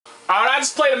Alright, I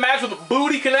just played a match with a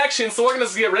booty connection, so we're gonna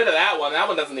just get rid of that one. That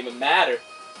one doesn't even matter.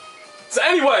 So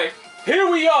anyway,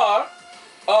 here we are.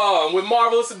 With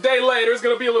Marvelous. A day later. It's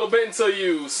gonna be a little bit until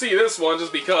you see this one,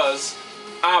 just because,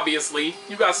 obviously,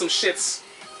 you got some shits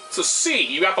to see.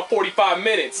 You got the 45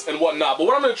 minutes and whatnot. But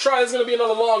what I'm gonna try is gonna be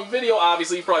another long video.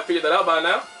 Obviously, you probably figured that out by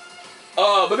now.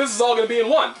 But this is all gonna be in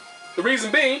one. The reason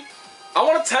being, I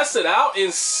want to test it out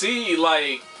and see,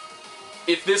 like,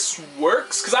 if this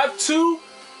works. Because I have two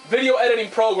video editing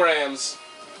programs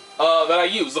that I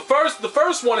use. The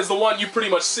first one is the one you pretty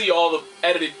much see all the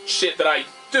edited shit that I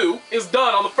do is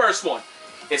done on the first one.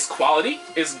 It's quality,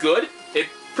 it's good. It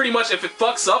pretty much, if it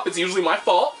fucks up, it's usually my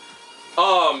fault.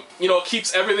 You know, it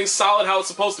keeps everything solid how it's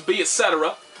supposed to be,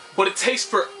 etc. But it takes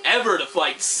forever to,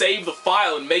 like, save the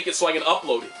file and make it so I can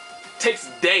upload it. It takes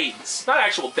days. Not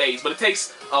actual days, but it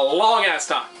takes a long ass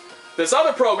time. This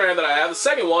other program that I have, the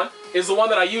second one, is the one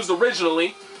that I used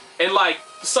originally. And, like,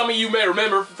 some of you may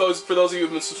remember, for those of you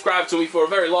who've been subscribed to me for a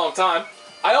very long time,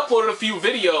 I uploaded a few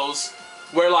videos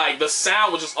where, like, the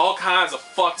sound was just all kinds of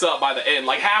fucked up by the end.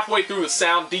 Like, halfway through, the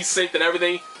sound desynced and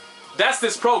everything. That's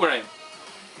this program.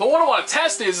 But what I want to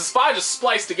test is if I just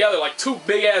splice together, like, two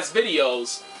big-ass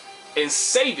videos and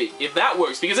save it, if that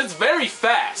works. Because it's very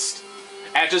fast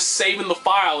at just saving the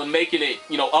file and making it,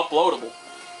 you know, uploadable.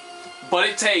 But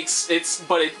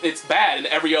it's bad in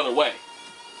every other way.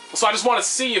 So I just want to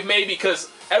see if maybe, because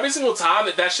every single time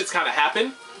that shit's kind of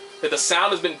happened, that the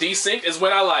sound has been desynced, is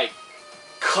when I, like,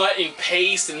 cut and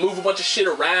paste and move a bunch of shit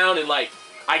around and, like,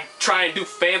 I try and do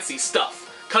fancy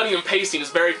stuff. Cutting and pasting is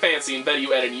very fancy in video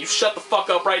editing. You shut the fuck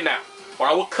up right now, or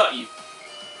I will cut you.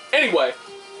 Anyway,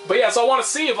 but yeah, so I want to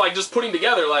see if, like, just putting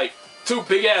together, like, two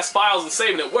big-ass files and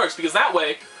saving it works, because that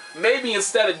way, maybe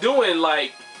instead of doing,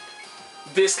 like,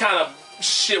 this kind of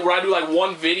shit where I do, like,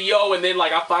 one video and then,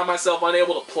 like, I find myself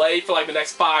unable to play for, like, the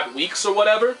next 5 weeks or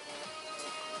whatever,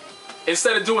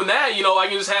 instead of doing that, you know, I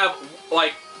can just have,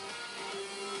 like,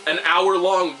 an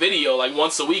hour-long video, like,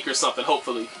 once a week or something,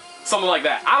 hopefully. Something like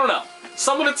that. I don't know.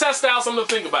 Something to test out, something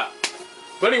to think about.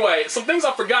 But anyway, some things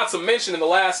I forgot to mention in the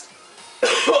last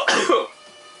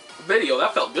video,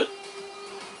 that felt good,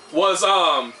 was,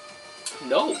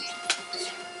 no.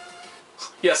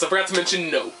 Yes, I forgot to mention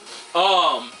no.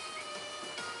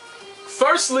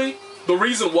 Firstly, the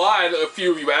reason why, a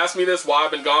few of you asked me this, why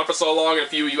I've been gone for so long, and a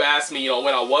few of you asked me, you know,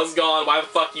 when I was gone, why the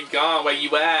fuck you gone, where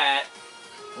you at?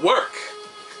 Work.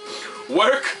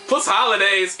 Work plus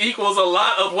holidays equals a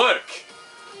lot of work.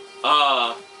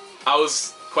 I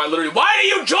was quite literally, why do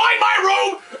you join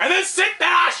my room and then sit there?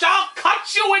 I shall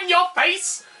cut you in your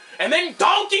face, and then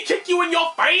donkey kick you in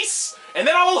your face, and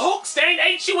then I will hook stand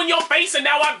H you in your face, and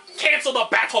now I cancel the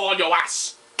battle on your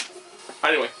ass.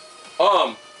 Anyway,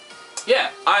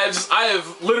 yeah, I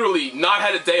have literally not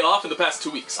had a day off in the past 2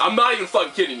 weeks. I'm not even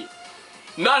fucking kidding you.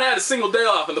 Not had a single day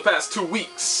off in the past 2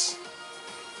 weeks.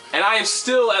 And I am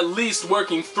still at least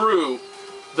working through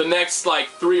the next, like,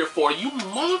 3 or 4. You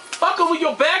motherfucker with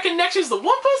your bad connections, the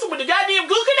one person with the goddamn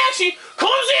good connection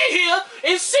comes in here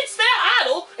and sits there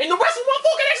idle, and the rest of the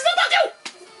full connections are fuck you!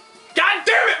 God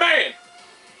damn it, man!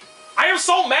 I am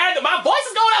so mad that my voice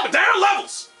is going up a damn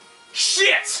levels!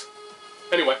 Shit!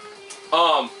 Anyway,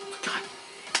 God.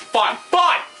 Fine.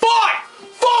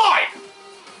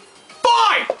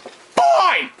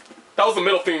 That was the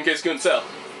middle finger in case you couldn't tell.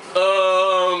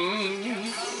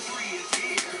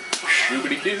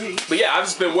 But yeah, I've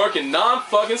just been working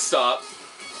non-fucking stop.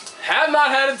 Have not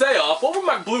had a day off. What were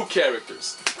my blue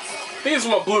characters? These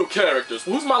were my blue characters.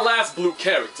 Who's my last blue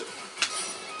character?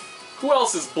 Who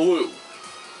else is blue?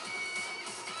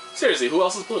 Seriously, who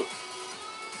else is blue?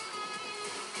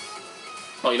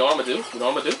 Oh, you know what I'm gonna do? You know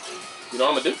what I'm gonna do? You know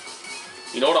what I'm gonna do?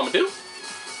 You know what I'm gonna do?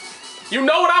 You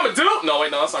know what I'm gonna do? No,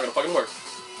 wait, no, that's not gonna fucking work.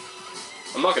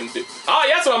 I'm not gonna do. Oh,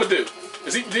 yeah, that's what I'm gonna do.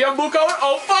 Do you have blue color?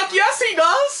 Oh, fuck yes, he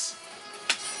does!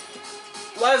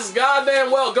 Let's goddamn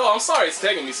well go. I'm sorry it's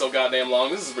taking me so goddamn long.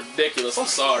 This is ridiculous. I'm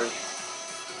sorry.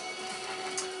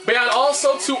 But yeah, and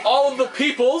also to all of the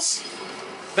peoples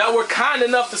that were kind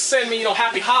enough to send me, you know,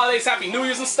 happy holidays, happy New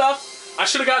Year's and stuff. I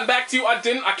should have gotten back to you. I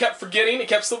didn't. I kept forgetting. It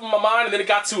kept slipping my mind, and then it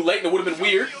got too late, and it would have been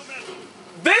weird.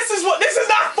 This is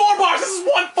not 4 bars. This is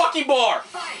 1 fucking bar.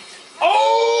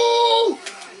 Oh!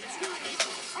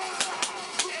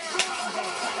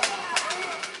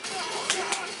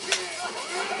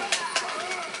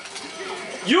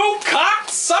 You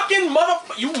cock-sucking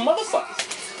you motherfucker.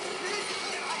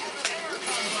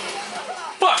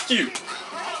 Fuck you.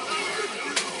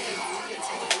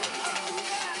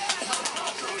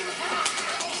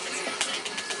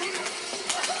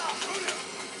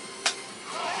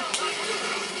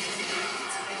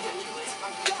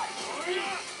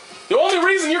 The only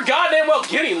reason you're you're goddamn well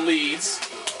getting leads.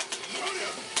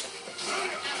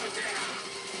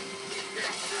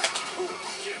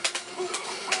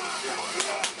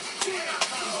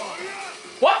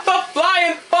 What the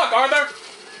flying fuck, Arthur?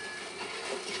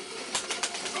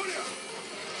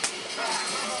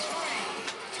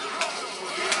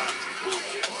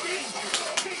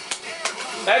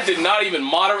 That did not even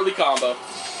moderately combo.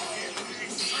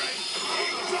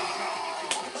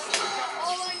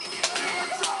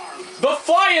 The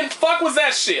flying fuck was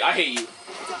that shit? I hate you.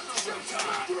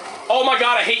 Oh my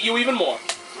god, I hate you even more.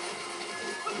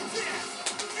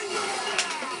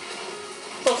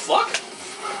 The fuck?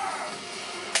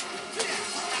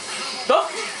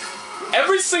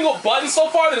 Every single button so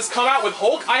far that has come out with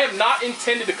Hulk, I have not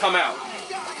intended to come out.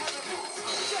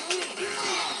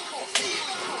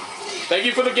 Thank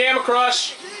you for the Gamma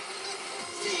Crush.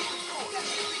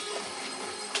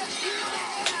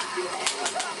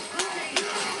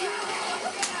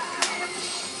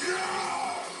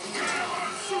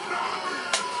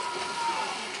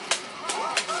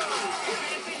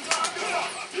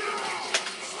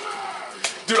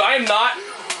 Dude, I'm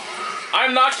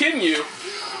not kidding you.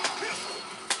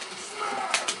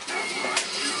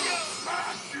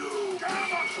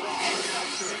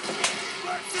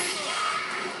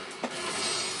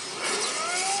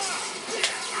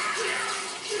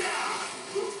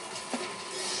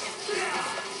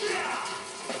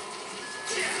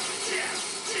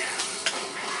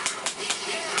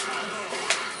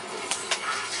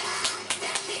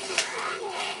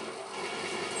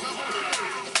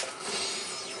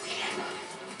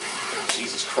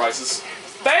 Jesus Christ.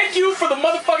 Thank you for the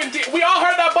motherfucking we all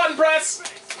heard that button press.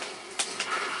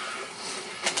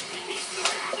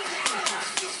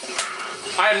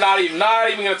 I am not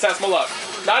even gonna test my luck.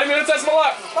 Not even gonna test my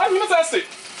luck. Not even gonna test it.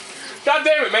 God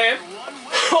damn it, man.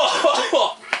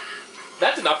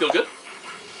 That did not feel good.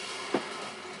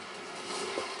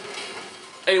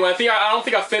 Anyway, I don't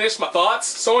think I finished my thoughts.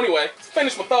 So anyway,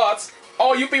 finish my thoughts.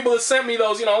 All you people that sent me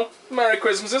those, you know, Merry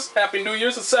Christmases, Happy New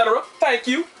Year's, etc. Thank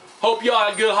you. Hope y'all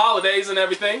had good holidays and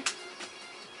everything.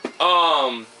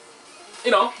 You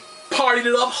know, partied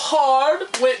it up hard,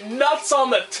 went nuts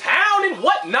on the town and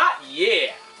whatnot,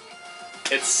 yeah,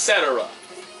 etc.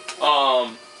 My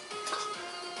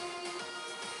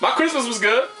Christmas was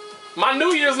good. My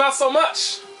New Year's not so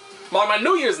much. My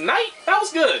New Year's night, that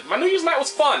was good. My New Year's night was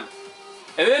fun.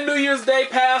 And then New Year's Day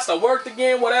passed, I worked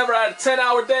again, whatever, I had a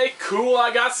 10-hour day, cool,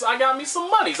 I got me some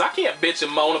monies. I can't bitch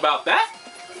and moan about that.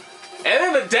 And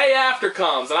then the day after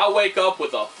comes, and I wake up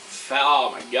with a, oh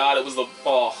my god, it was the,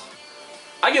 oh.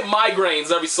 I get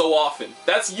migraines every so often.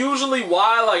 That's usually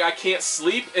why, like, I can't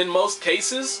sleep in most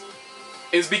cases,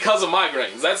 is because of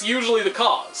migraines. That's usually the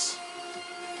cause.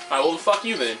 Alright, well, fuck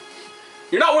you then.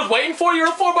 You're not worth waiting for, you're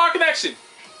a 4-bar connection.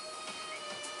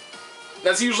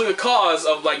 That's usually the cause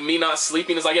of, like, me not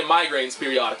sleeping, is I get migraines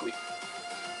periodically.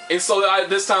 And so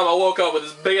this time I woke up with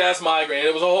this big-ass migraine,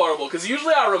 it was horrible, because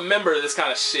usually I remember this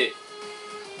kind of shit.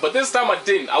 But this time I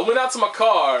didn't. I went out to my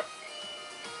car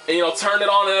and, you know, turned it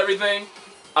on and everything.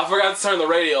 I forgot to turn the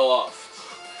radio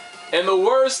off. And the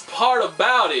worst part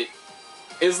about it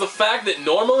is the fact that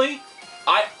normally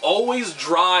I always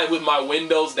drive with my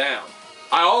windows down.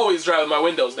 I always drive with my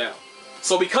windows down.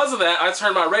 So because of that, I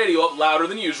turned my radio up louder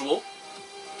than usual.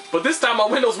 But this time my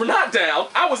windows were not down.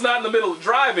 I was not in the middle of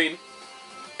driving.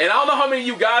 And I don't know how many of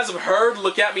you guys have heard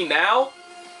Look At Me Now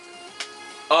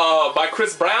by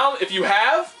Chris Brown. If you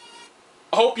have,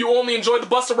 I hope you only enjoyed the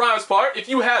Busta Rhymes part. If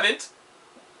you haven't,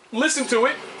 listen to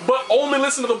it, but only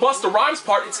listen to the Busta Rhymes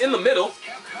part. It's in the middle.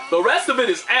 The rest of it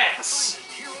is ass.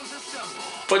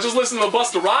 But just listen to the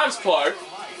Busta Rhymes part.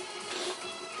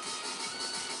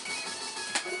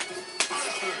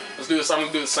 Let's do this. I'm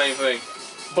gonna do the same thing.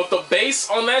 But the bass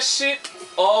on that shit,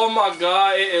 oh my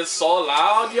god, it is so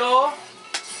loud, y'all.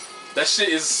 That shit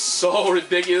is so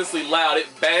ridiculously loud. It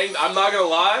banged. I'm not gonna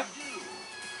lie.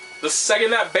 The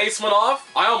second that bass went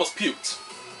off, I almost puked.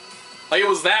 Like, it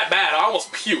was that bad. I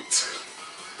almost puked.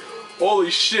 Holy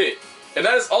shit. And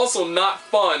that is also not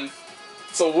fun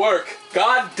to work.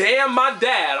 God damn my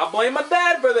dad. I blame my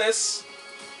dad for this.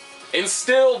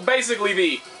 Instilled basically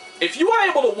the, if you are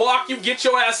able to walk, you get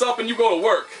your ass up and you go to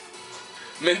work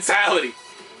mentality.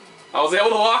 I was able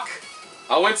to walk.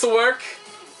 I went to work.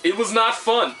 It was not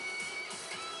fun.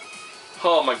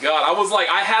 Oh my god, I was like,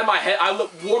 I had my head, I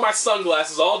wore my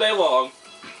sunglasses all day long.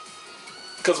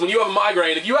 Because when you have a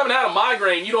migraine, if you haven't had a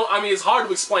migraine, you don't, I mean, it's hard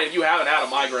to explain if you haven't had a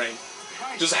migraine.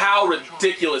 Just how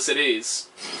ridiculous it is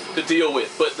to deal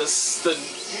with. But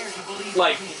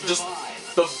like, just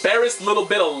the barest little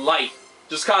bit of light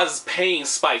just causes pain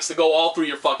spikes to go all through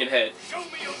your fucking head.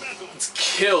 It's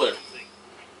killer.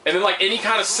 And then like any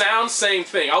kind of sound, same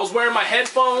thing. I was wearing my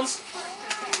headphones.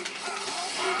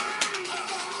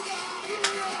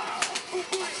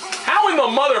 How in the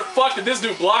motherfuck did this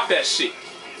dude block that shit?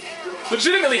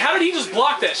 Legitimately, how did he just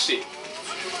block that shit?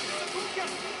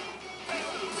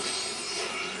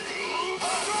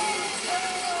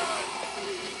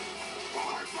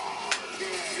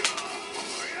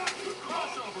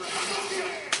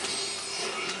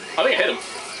 I think I hit him.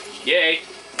 Yay.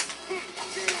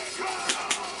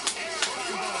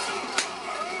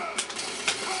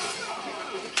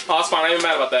 Oh, that's fine. I ain't even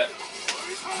mad about that.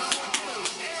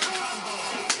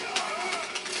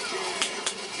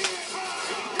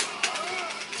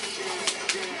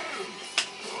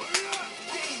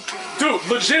 Dude,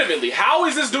 legitimately, how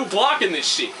is this dude blocking this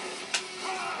shit?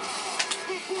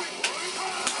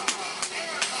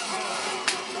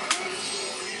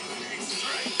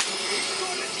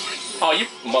 Oh, you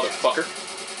motherfucker.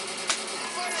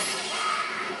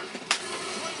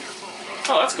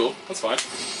 Oh, that's cool. That's fine.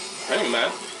 I ain't even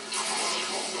mad.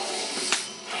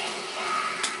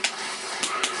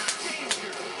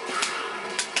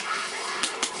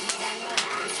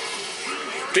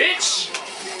 Bitch!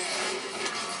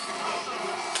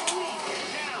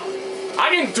 I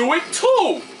can do it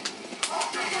too!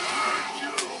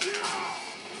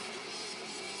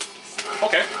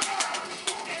 Okay.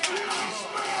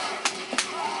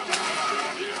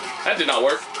 That did not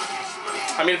work.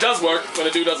 I mean, it does work when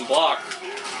the dude doesn't block.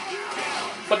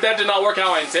 But that did not work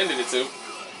how I intended it to.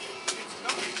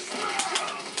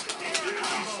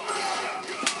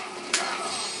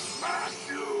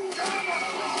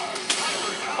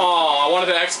 Oh, I wanted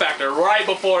the X Factor right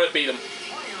before it beat him.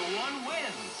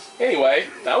 Anyway,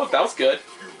 that was good.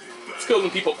 It's good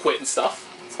when people quit and stuff.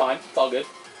 It's fine. It's all good.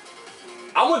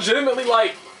 I'm legitimately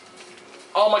like,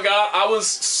 oh my god, I was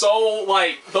so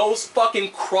like, those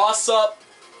fucking cross-up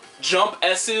jump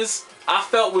S's I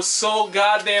felt was so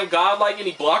goddamn godlike, and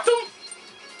he blocked him?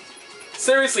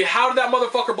 Seriously, how did that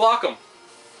motherfucker block him?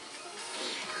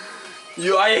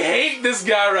 Yo, I hate this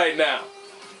guy right now.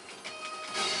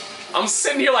 I'm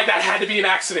sitting here like that had to be an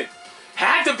accident.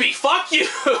 Had to be. Fuck you.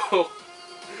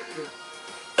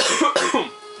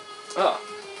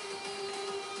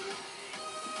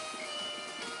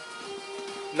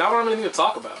 Now I don't have anything to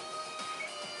talk about.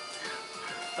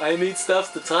 I need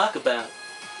stuff to talk about.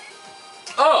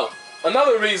 Oh,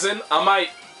 another reason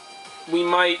we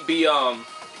might be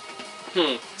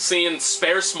seeing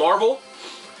sparse Marvel.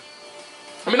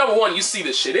 I mean, number one, you see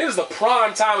this shit. It is the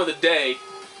prime time of the day.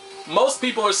 Most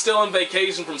people are still on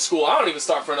vacation from school. I don't even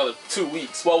start for another 2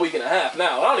 weeks. Well, week and a half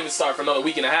now. I don't even start for another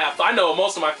week and a half. I know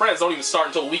most of my friends don't even start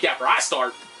until a week after I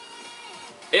start.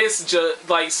 It's just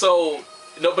like, so,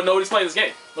 no, but nobody's playing this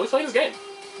game. Nobody's playing this game.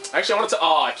 Actually, I wanted to,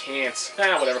 oh, I can't.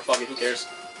 Whatever, fuck it, who cares.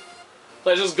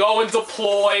 Let's just go and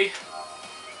deploy.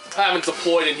 I haven't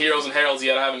deployed in Heroes and Heralds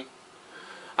yet.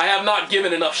 I have not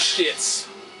given enough shits.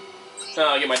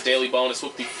 I get my daily bonus.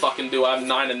 What the fucking do? I have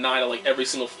 9 and 9 on like every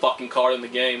single fucking card in the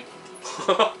game.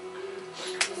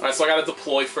 Alright, so I gotta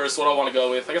deploy first. What do I want to go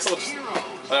with? I guess I'll just...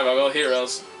 Whatever, I'll go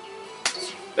Heroes.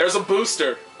 There's a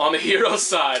booster on the hero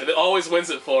side. It always wins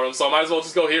it for him, so I might as well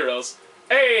just go Heroes.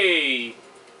 Hey!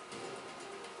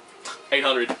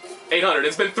 800. 800.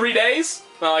 It's been 3 days?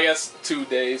 Well, I guess 2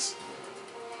 days.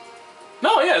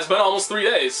 No, yeah, it's been almost 3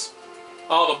 days.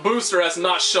 Oh, the booster has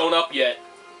not shown up yet.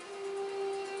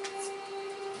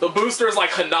 The booster is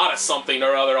like Hanada something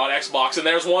or other on Xbox, and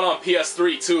there's one on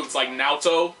PS3 too. It's like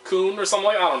Naoto-kun or something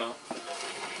like that. I don't know.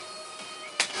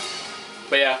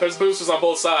 But yeah, there's boosters on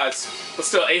both sides. But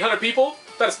still, 800 people?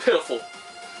 That is pitiful.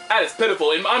 That is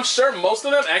pitiful. And I'm sure most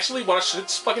of them actually, when I should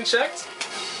fucking checked,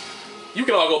 you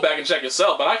can all go back and check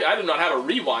yourself, but I do not have a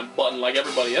rewind button like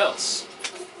everybody else.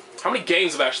 How many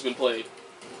games have actually been played?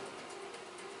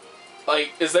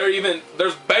 Like, is there even...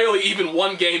 There's barely even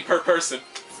one game per person.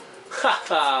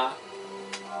 Haha.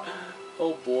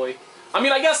 Oh boy. I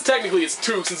mean, I guess technically it's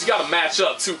 2 since you gotta match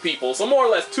up 2 people. So more or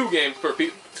less 2 games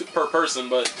per person,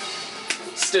 but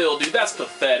still, dude, that's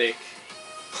pathetic.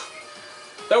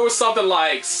 There was something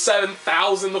like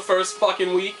 7,000 the first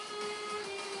fucking week.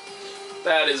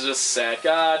 That is just sad.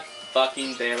 God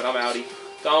fucking damn it, I'm outie.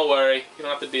 Don't worry, you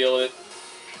don't have to deal with it.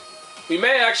 We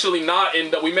may actually not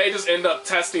end up, we may just end up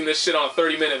testing this shit on a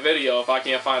 30-minute video if I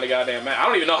can't find a goddamn match. I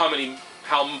don't even know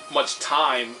how much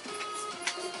time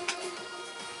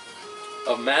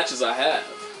of matches I have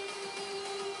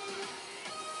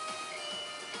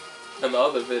in the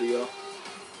other video.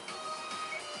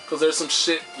 Cause there's some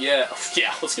shit, yeah,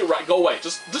 let's get right, go away.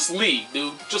 Just leave,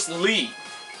 dude. Just leave.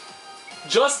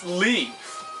 Just leave.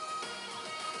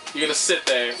 You're gonna sit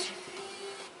there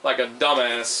like a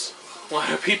dumbass.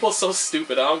 Why are people so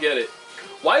stupid? I don't get it.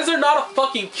 Why is there not a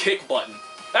fucking kick button?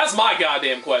 That's my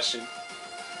goddamn question.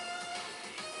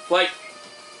 Like,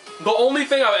 the only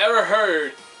thing I've ever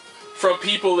heard from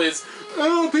people is,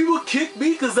 oh, people kick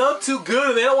me because I'm too good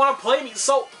and they don't want to play me.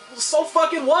 So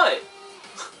fucking what?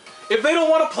 If they don't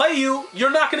want to play you,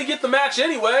 you're not going to get the match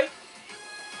anyway.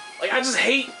 Like, I just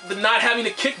hate the not having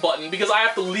a kick button because I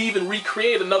have to leave and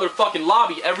recreate another fucking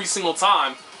lobby every single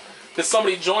time that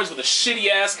somebody joins with a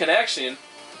shitty-ass connection,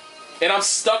 and I'm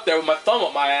stuck there with my thumb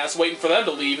up my ass waiting for them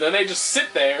to leave, and then they just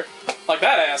sit there like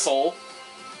that asshole.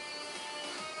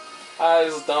 I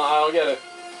don't get it.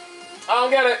 I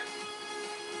don't get it.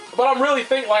 But I'm really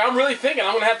thinking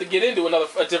I'm gonna have to get into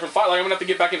a different fight. Like, I'm gonna have to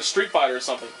get back into Street Fighter or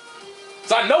something.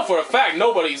 Because I know for a fact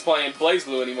nobody's playing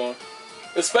BlazBlue anymore.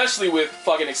 Especially with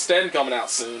fucking Extend coming out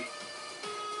soon.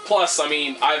 Plus, I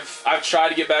mean, I've tried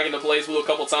to get back into BlazBlue a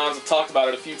couple times. I've talked about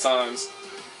it a few times.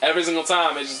 Every single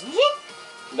time, it just whoop,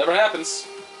 never happens.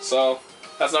 So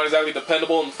that's not exactly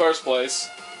dependable in the first place.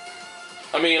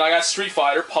 I mean, I got Street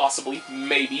Fighter, possibly,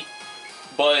 maybe,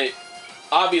 but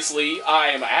obviously I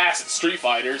am ass at Street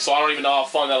Fighter, so I don't even know how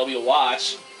fun that'll be to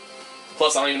watch.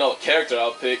 Plus, I don't even know what character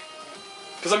I'll pick.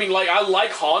 Because I mean, like, I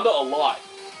like Honda a lot.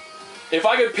 If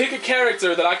I could pick a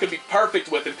character that I could be perfect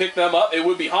with and pick them up, it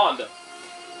would be Honda.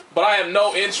 But I have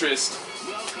no interest.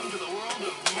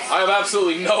 I have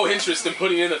absolutely no interest in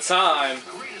putting in the time.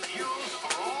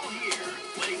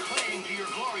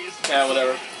 Yeah,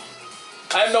 whatever.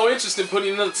 I have no interest in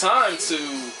putting in the time to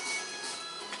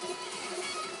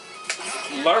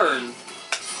learn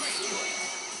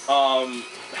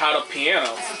how to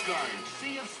piano.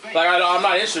 Like, I'm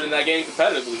not interested in that game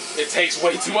competitively. It takes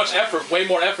way too much effort, way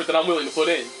more effort than I'm willing to put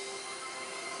in.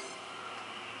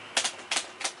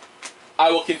 I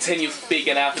will continue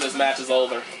speaking after this match is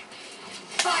over.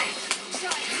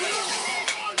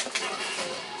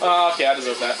 Okay, I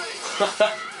deserve that.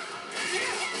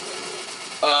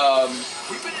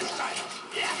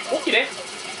 Okay then.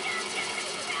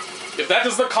 If that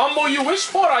is the combo you wish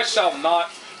for, I shall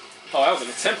not. Oh, that was an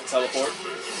attempt to teleport.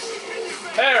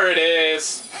 There it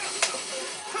is.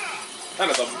 That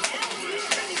is a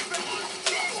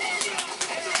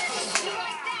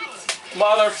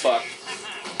motherfucker.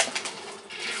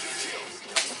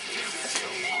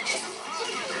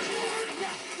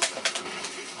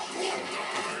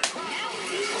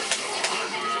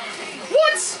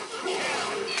 What?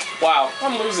 Wow,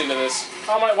 I'm losing to this.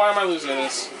 Why am I losing to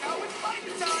this?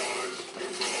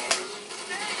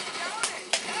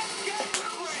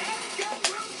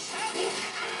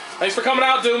 Thanks for coming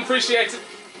out, Doom. Appreciate it.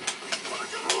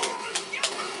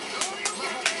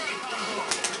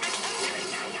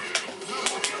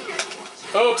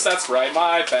 Oops, that's right.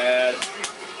 My bad.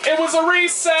 It was a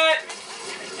reset!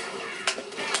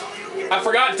 I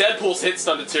forgot Deadpool's hit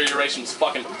stun deterioration was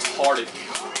fucking retarded.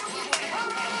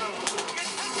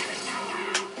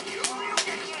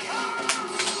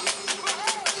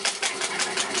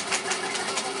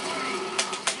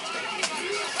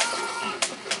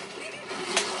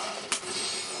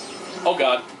 Oh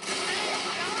god.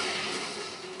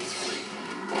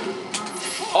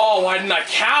 Oh, why didn't I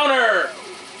counter?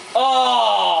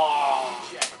 Oh.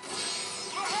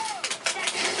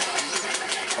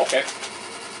 Okay.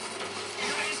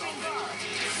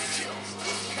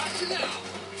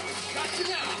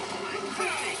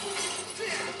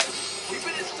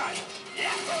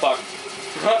 Fuck.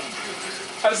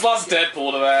 I just lost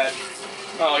Deadpool to that.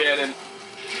 Oh yeah, I didn't.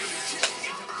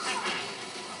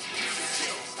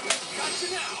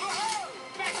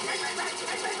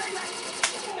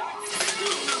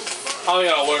 I don't think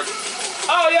that'll work.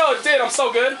 Oh, yo, it did. I'm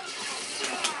so good.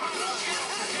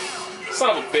 Son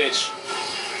of a bitch.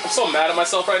 I'm so mad at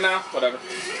myself right now. Whatever.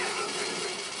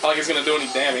 Not like it's gonna do any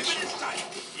damage.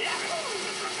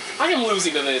 I am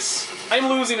losing to this. I'm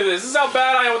losing to this. This is how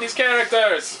bad I am with these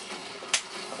characters.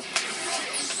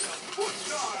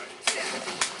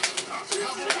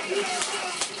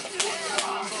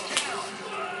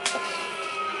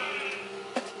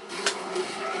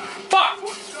 Fuck!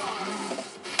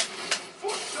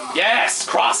 Yes!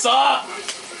 Cross up!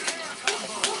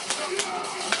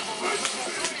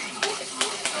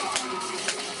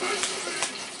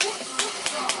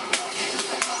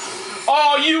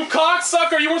 Oh, you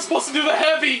cocksucker! You weren't supposed to do the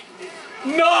heavy!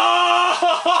 No!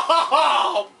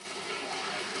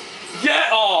 Yeah!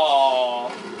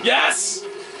 Oh! Yes!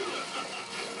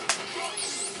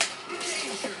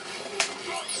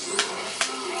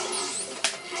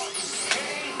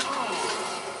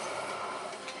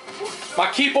 My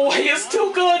keep away is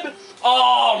too good!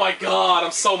 Oh my god,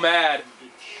 I'm so mad.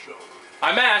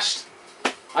 I mashed.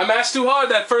 I mashed too hard.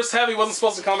 That first heavy wasn't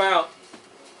supposed to come out.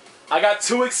 I got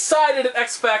too excited at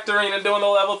X Factoring and doing the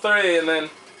level 3, and then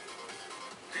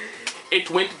it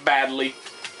went badly.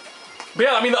 But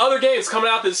yeah, I mean, the other game's coming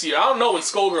out this year. I don't know when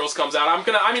Skullgirls comes out.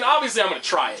 Obviously I'm gonna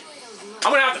try it.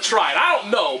 I'm gonna have to try it. I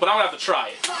don't know, but I'm gonna have to try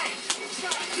it.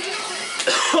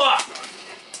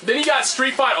 Then you got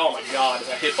Street Fighter. Oh my god,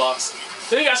 that hitbox.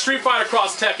 Then you got Street Fighter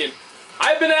Cross Tekken.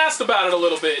 I've been asked about it a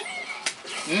little bit.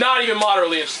 Not even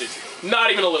moderately interested.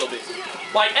 Not even a little bit.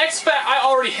 Like, I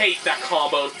already hate that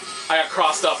combo. I got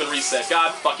crossed up and reset.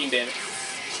 God fucking damn it.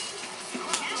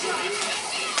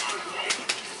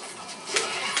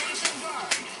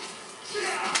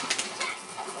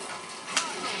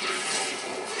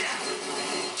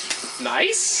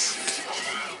 Nice.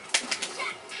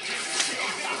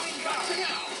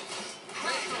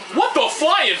 What the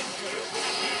flying?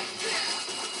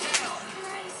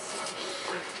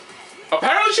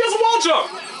 Apparently she has a wall jump.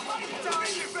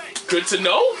 Good to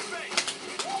know.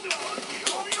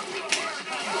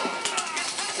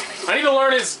 I need to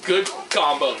learn his good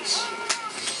combos.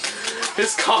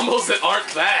 His combos that aren't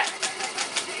that.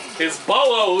 His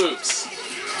bolo loops.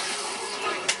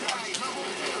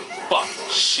 Fuck.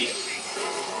 Shit.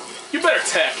 You better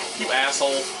tech, you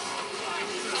asshole.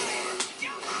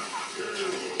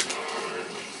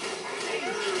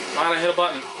 Why did I hit a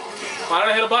button? Why did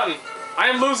I hit a button? I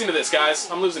am losing to this, guys.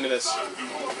 I'm losing to this.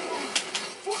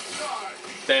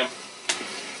 Damn.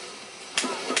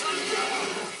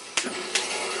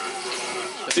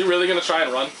 Is he really gonna try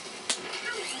and run?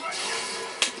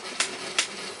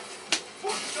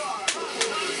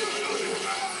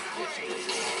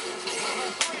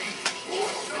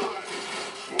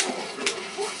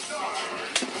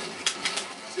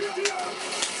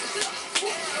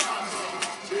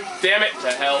 Damn it,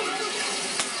 to hell.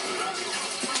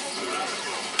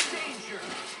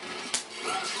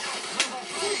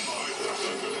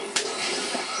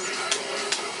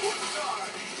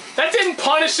 That didn't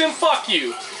punish him, fuck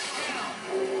you.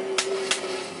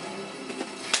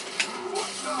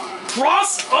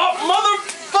 Cross up,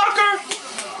 motherfucker!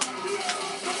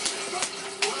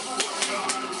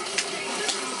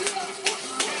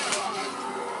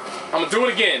 I'm gonna do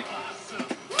it again.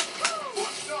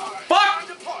 Fuck!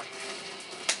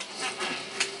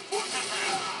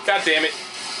 God damn it.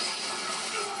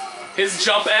 His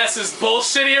jump S is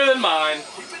bullshittier than mine.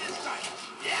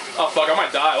 Oh fuck, I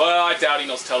might die. Well, I doubt he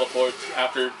knows teleport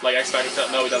after, like, X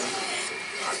Factor. No, he doesn't.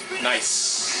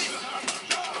 Nice.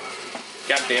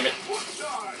 God damn it.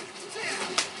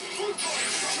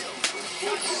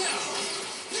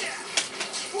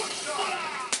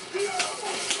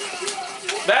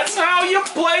 That's how you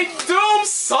play Doom,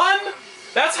 son!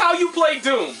 That's how you play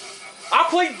Doom. I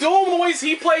play Doom the ways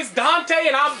he plays Dante,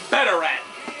 and I'm better at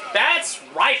it. That's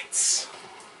right.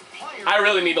 I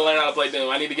really need to learn how to play Doom.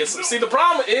 I need to get some... See, the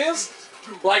problem is,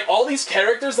 like, all these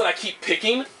characters that I keep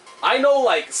picking, I know,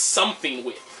 like, something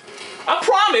with. I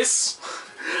promise,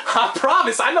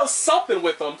 I know something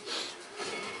with them.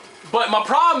 But my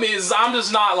problem is, I'm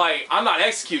just not, like, I'm not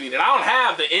executing it. I don't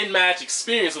have the in-match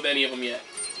experience with any of them yet.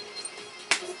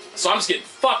 So I'm just getting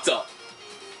fucked up.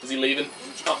 Is he leaving?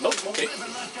 Oh, nope, okay.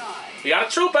 We got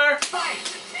a trooper!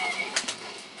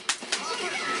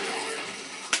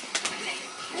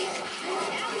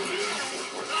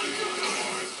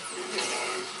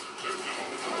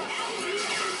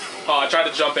 Oh, I tried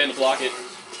to jump in to block it.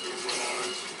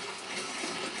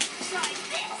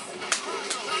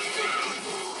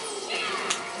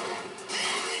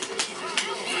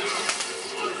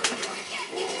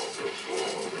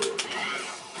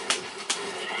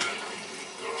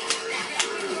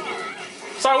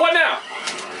 Sorry, what now?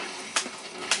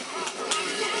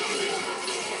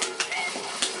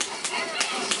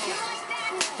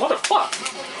 What the fuck?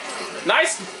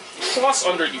 Nice cross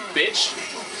under, you bitch.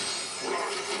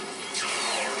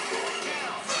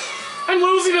 I'm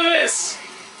losing to this!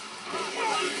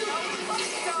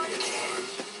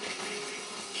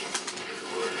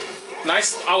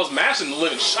 Nice, I was mashing the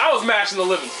living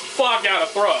fuck out of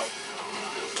throw.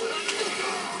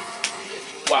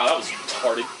 Wow, that was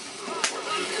retarded.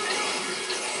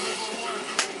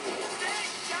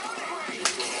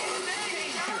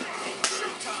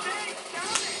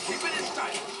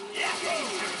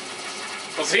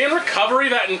 Was he in recovery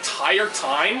that entire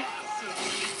time?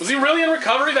 Was he really in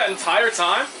recovery that entire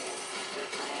time?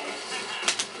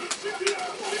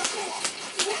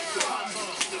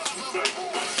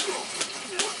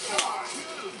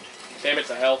 Damn it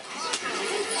to hell.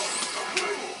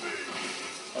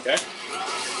 Okay.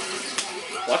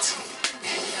 What?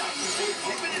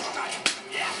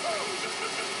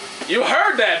 You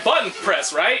heard that button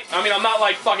press, right? I mean, I'm not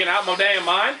like fucking out my damn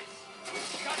mind.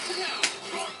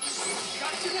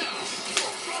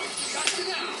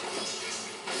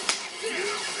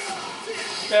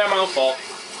 Yeah, my own fault.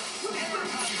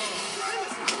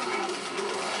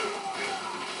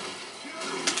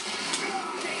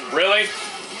 Really?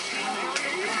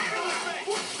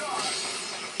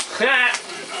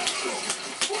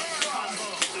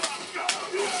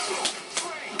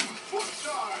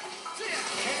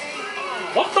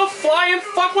 What the flying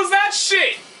fuck was that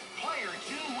shit?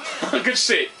 Good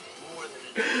shit.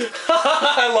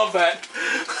 I love that.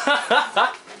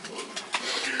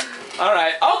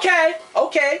 Alright, okay.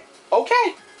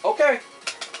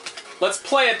 Let's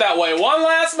play it that way. One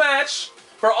last match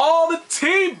for all the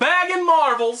teabagging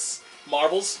marvels.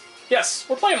 Marvels? Yes,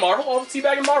 we're playing Marvel. All the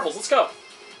teabagging marvels. Let's go.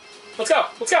 Let's go.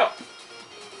 Let's go.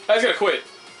 Oh, he's gonna quit.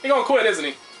 He's gonna quit, isn't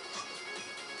he?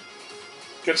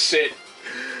 Good shit.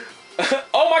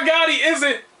 Oh my god, he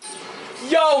isn't!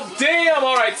 Yo, damn!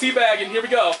 Alright, teabagging. Here we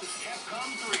go.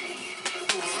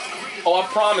 Oh, I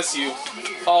promise you.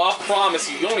 Oh, I promise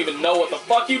you. You don't even know what the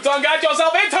fuck you done got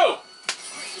yourself into!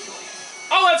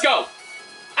 Oh, let's go!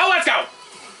 Oh, let's go!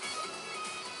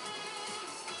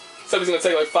 Said he's gonna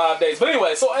take like 5 days. But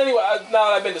anyway, now that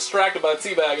I've been distracted by the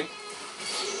teabagging.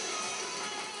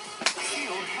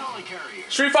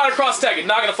 Street Fighter Cross Tekken,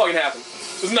 not gonna fucking happen.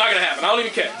 It's not gonna happen. I don't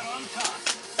even care.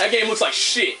 That game looks like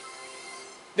shit.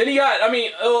 Then you got,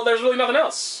 there's really nothing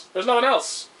else. There's nothing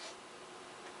else.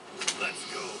 Let's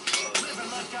go. Live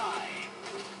and let die.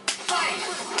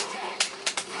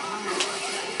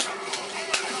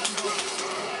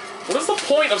 What is the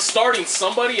point of starting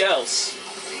somebody else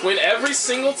when every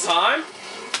single time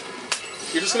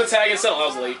you're just gonna tag and settle? I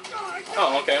was late.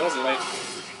 Oh, okay, I wasn't late.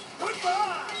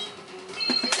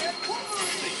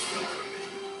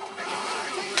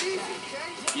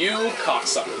 You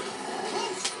cocksucker.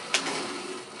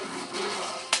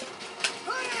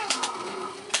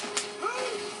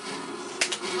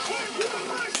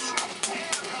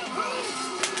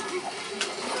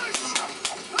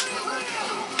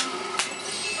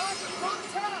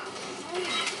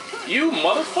 You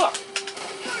motherfucker.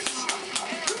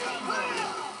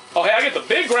 Oh, hey, I get the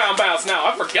big ground bounce now.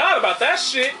 I forgot about that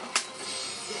shit.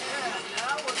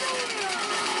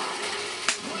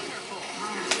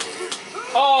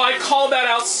 Oh, I called that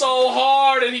out so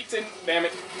hard and he didn't. Damn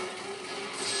it.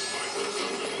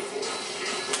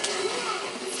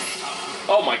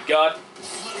 Oh my god.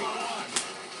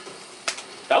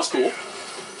 That was cool.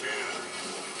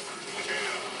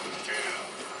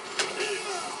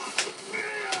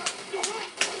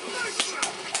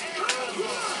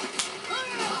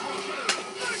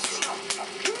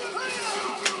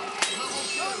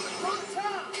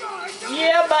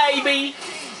 Yeah, baby.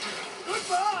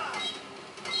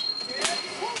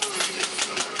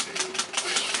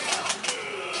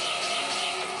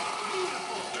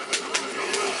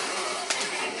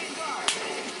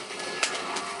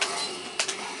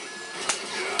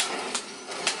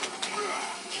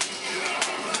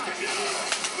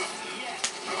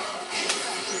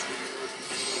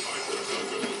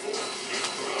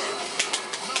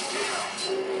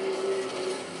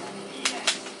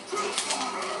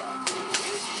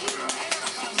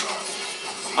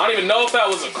 I don't even know if that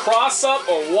was a cross-up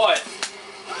or what.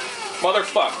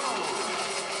 Motherfucker.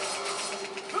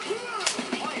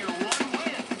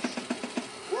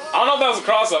 I don't know if that was a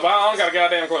cross-up. I don't got a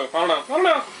goddamn clue. I don't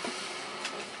know.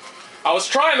 I was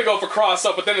trying to go for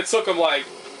cross-up, but then it took him like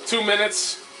 2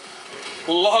 minutes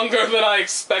longer than I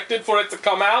expected for it to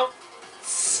come out.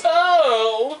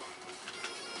 So,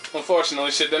 unfortunately,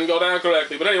 shit didn't go down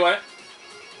correctly. But anyway,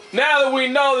 now that we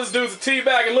know this dude's a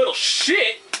teabagging little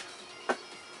shit,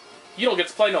 you don't get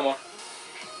to play no more.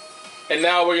 And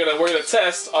now we're gonna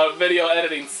test our video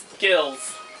editing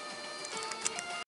skills.